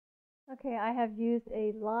Okay, I have used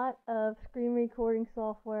a lot of screen recording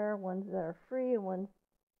software, ones that are free and ones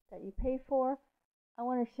that you pay for. I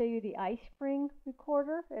want to show you the iSpring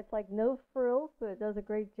recorder. It's like no frills, but it does a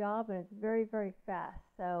great job and it's very, very fast.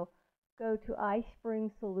 So go to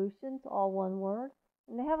iSpring Solutions, all one word.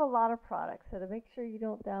 And they have a lot of products, so to make sure you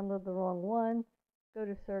don't download the wrong one, go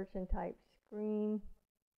to search and type screen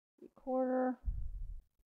recorder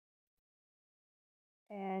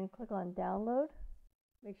and click on download.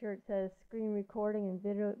 Make sure it says screen recording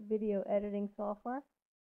and video editing software.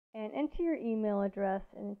 And enter your email address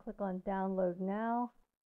and click on download now.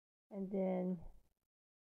 And then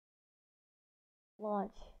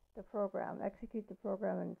launch the program. Execute the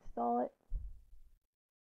program and install it.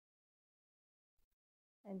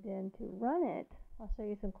 And then to run it, I'll show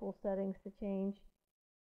you some cool settings to change.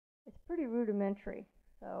 It's pretty rudimentary.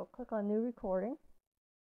 So click on new recording.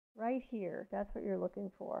 Right here, that's what you're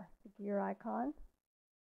looking for, the gear icon.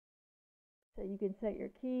 So you can set your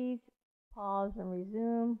keys, pause and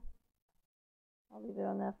resume. I'll leave it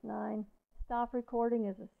on F9. Stop recording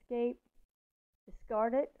is escape.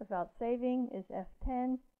 Discard it without saving is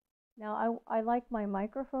F10. Now I like my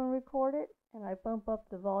microphone recorded and I bump up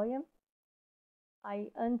the volume. I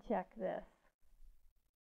uncheck this.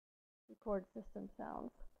 Record system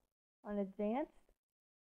sounds. On advanced,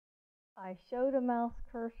 I show the mouse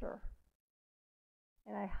cursor.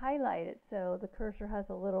 And I highlight it so the cursor has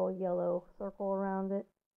a little yellow circle around it,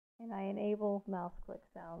 and I enable mouse click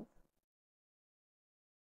sounds.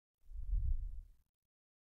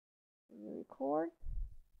 You record.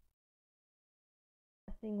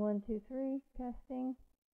 Testing 1, 2, 3, testing.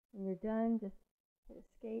 When you're done, just hit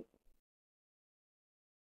escape.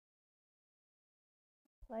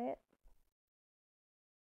 Play it.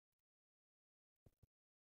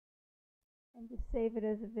 And just save it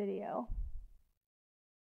as a video.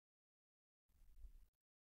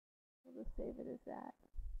 We'll just save it as that.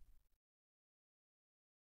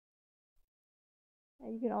 Now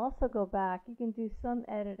you can also go back. You can do some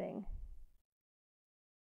editing.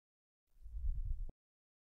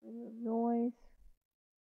 Remove noise.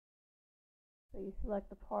 So you select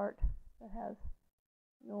the part that has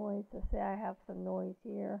noise. So say I have some noise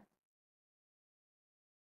here.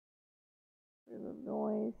 Remove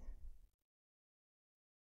noise.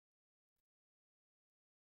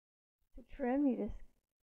 To trim, you just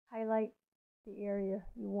highlight the area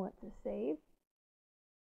you want to save.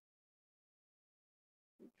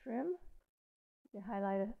 You trim. You can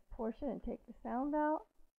highlight a portion and take the sound out.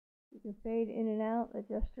 You can fade in and out,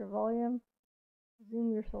 adjust your volume,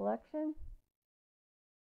 zoom your selection.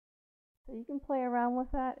 So you can play around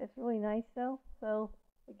with that. It's really nice though. So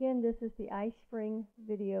again, this is the iSpring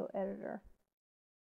video editor.